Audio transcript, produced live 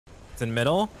cracked in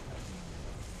middle.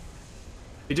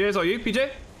 PJ, is all you? PJ?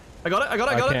 I got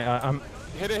it. I'm...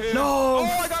 Hit it. No! Oh,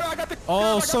 I got the...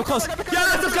 Oh, so close. Yeah,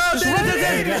 let's go! Hit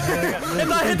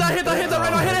that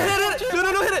right now. Hit it.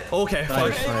 No, hit it. Okay,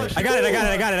 fuck. I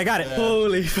got it.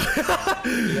 Holy fuck.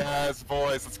 Yes,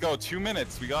 boys. Let's go. 2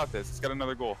 minutes. We got this. Let's get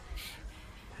another goal.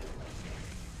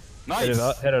 Nice. Hit it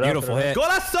up. Beautiful hit.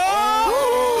 Golazo!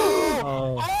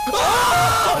 Oh.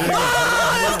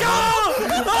 Let's go!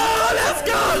 Oh, let's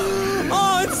go!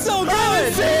 Oh, it's so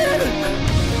good.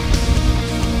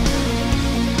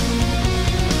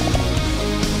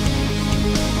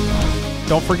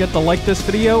 Don't forget to like this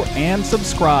video and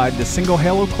subscribe to Single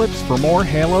Halo Clips for more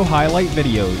Halo highlight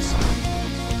videos.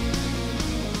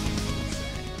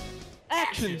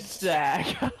 Action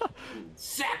sack.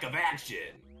 Sack of action.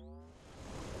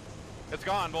 It's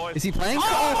gone, boys. Is he playing? Oh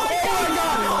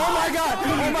my god!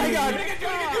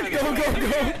 Go!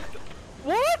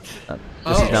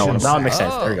 What? Now it makes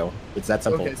sense. There you go. It's that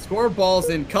simple. Okay, score balls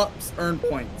in cups, earn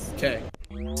points. Okay.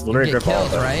 It's literally Get grip ball.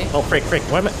 kills, right? Oh, frick.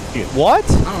 What am I? Dude. What? I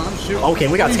don't know, I'm shooting. Okay,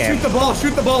 we got Please scammed.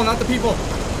 Shoot the ball, not the people.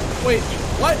 Wait,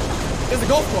 what? There's a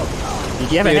golf club.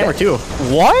 You have a hammer too.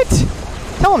 What?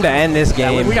 Tell him to end this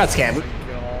Yeah, game. we got scammed.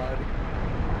 God.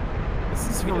 This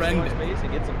is horrendous.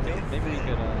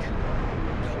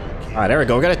 Alright, there we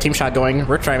go. We got a team shot going.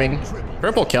 We're triming.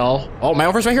 Triple kill. Oh, my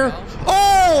over's right here.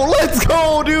 Oh, let's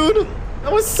go, dude.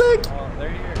 That was sick.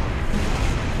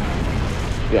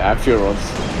 Yeah, I feel rolls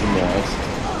in the eyes.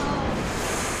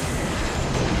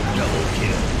 Double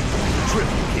kill.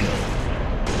 Triple kill.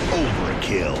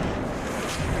 Overkill.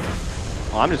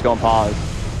 Oh, I'm just going pause.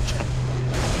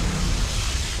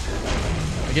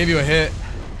 I gave you a hit.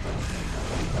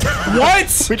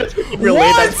 What? We just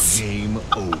relayed that. Game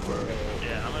over.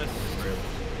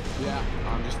 Yeah,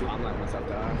 I'm letting myself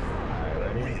die.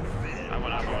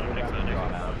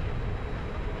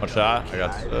 One shot. I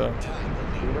got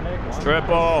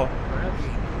triple.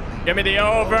 Give me the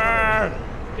over.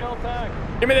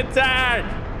 Give me the tag.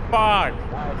 Fuck.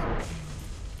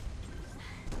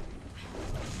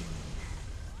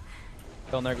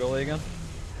 Killing their goalie again.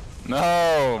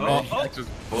 No, man.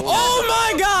 Oh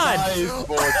my god! Nice,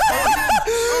 boys.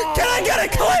 Can I get a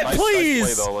clip, Nice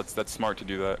please? play, though. That's smart to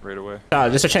do that right away.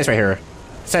 There's a chance right here.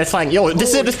 Side flying. Yo,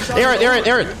 this is it.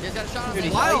 Aaron.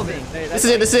 This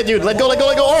is it, dude. Let go.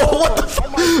 Oh, what the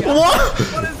fuck? What?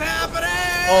 What is happening?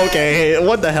 Okay,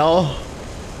 what the hell?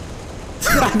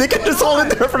 They can just hold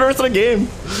it there for the rest of the game.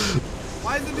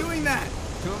 Why is it doing that?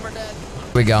 Two of them are dead.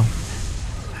 Here we go.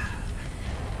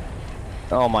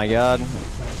 Oh my god.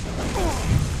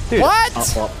 Dude.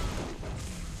 What? Well.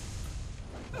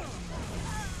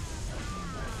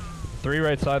 3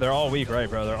 right side. They're all weak, right,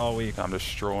 bro? They're all weak. I'm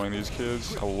destroying these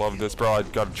kids. I love this, bro. I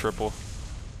got a triple.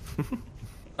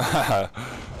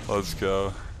 Let's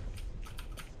go.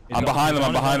 I'm behind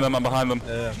them.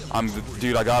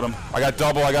 Dude, I got him. I got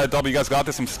double. You guys got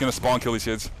this. I'm just gonna spawn kill these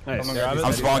kids. Nice.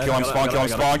 I'm spawn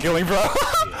killing, bro.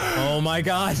 Oh my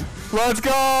god. Let's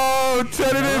go!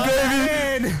 10 it in,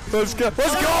 baby! Let's go, baby!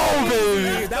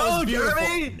 That was beautiful.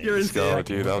 Let's go,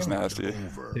 dude. That was nasty.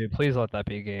 Dude, please let that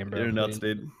be a game, bro. You're nuts,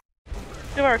 dude.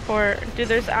 To our court. Dude,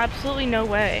 there's absolutely no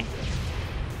way.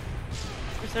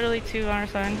 There's literally 2 on our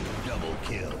side. Double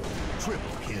kill.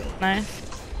 Triple kill. Nice.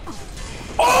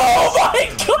 Oh my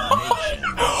god!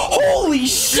 Holy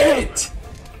shit!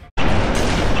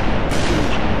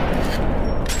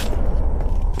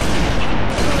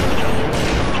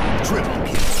 Triple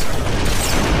kill.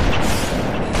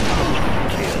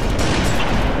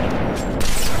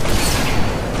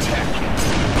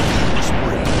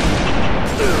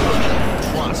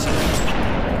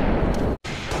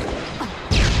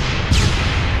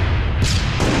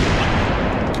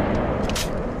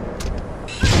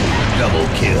 Double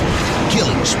kill.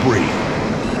 Killing spree.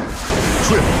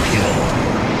 Triple kill.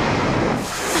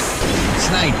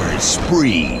 Sniper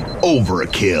spree.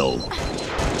 Overkill.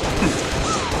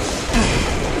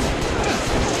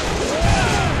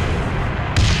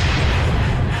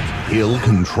 Hill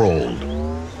controlled.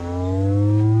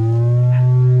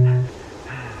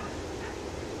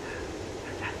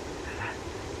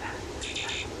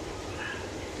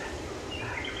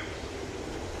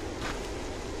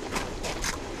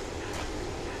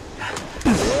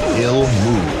 Hill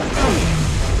move.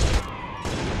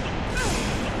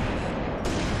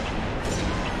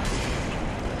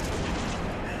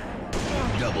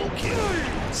 Double kill.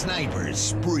 Sniper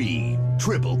spree.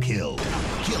 Triple kill.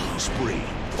 Killing spree.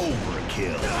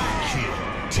 Overkill.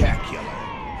 Kill-tacular.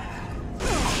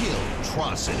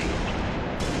 Kill-trocity.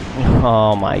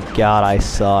 Oh my god, I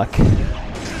suck.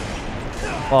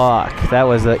 Fuck, that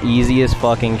was the easiest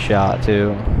fucking shot,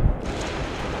 too.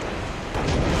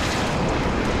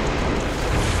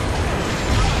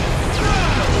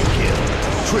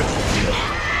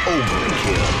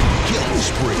 Overkill. Killing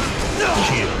spree.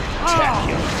 Kill.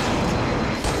 Tacular.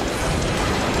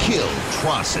 Kill.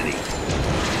 Trocity.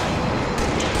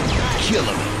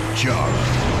 Killer. Jara.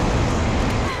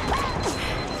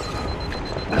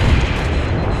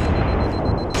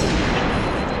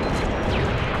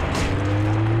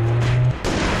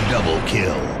 Double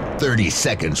kill. 30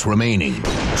 seconds remaining.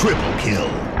 Triple kill.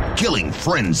 Killing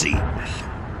frenzy.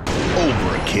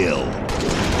 Overkill.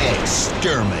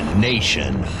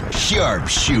 Extermination.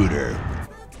 Sharpshooter.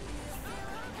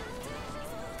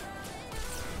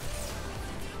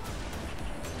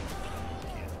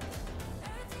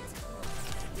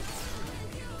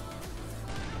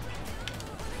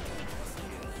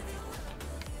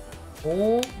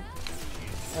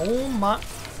 Oh my.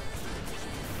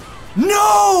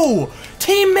 No!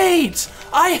 Teammates!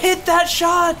 I hit that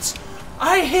shot!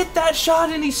 I hit that shot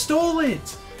and he stole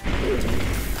it!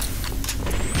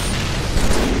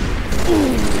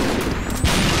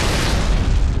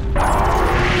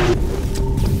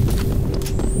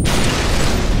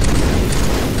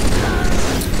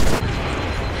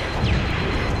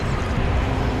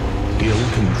 Ill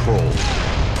control.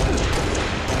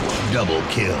 Double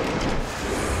kill.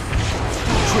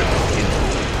 Triple kill.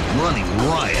 Running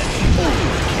riot.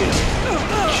 Overkill.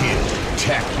 Kill.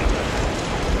 Tacular.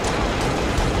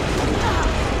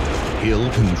 Ill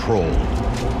control.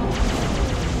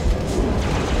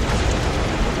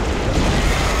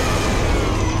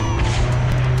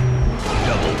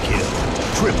 Double kill.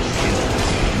 Triple kill.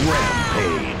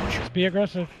 Rampage. Be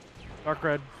aggressive. Dark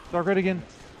red. Dark red again.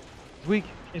 He's weak.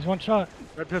 He's one shot.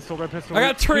 Red pistol. Red pistol. I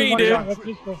got three, dude.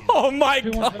 Oh my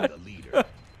god.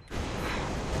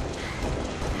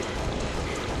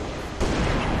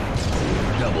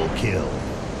 Double kill.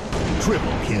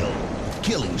 Triple kill.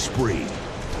 Killing spree.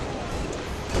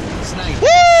 Sniper.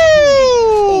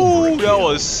 Woo! That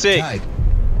was sick.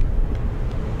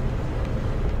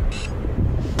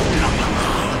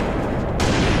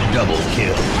 Double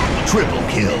kill. Triple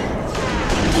kill.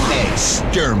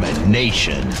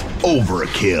 Extermination.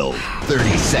 Overkill.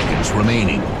 30 seconds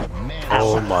remaining.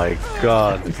 Oh my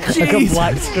god. I got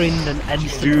black screened and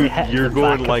instantly Dude, you're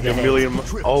going like a million.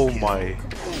 Oh my.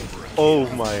 Oh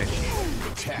my.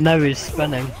 Now he's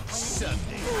spinning.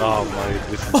 Oh my,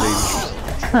 this is dangerous.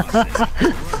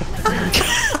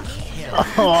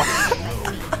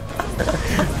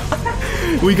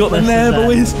 We got them there,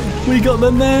 boys. We got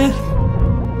them there.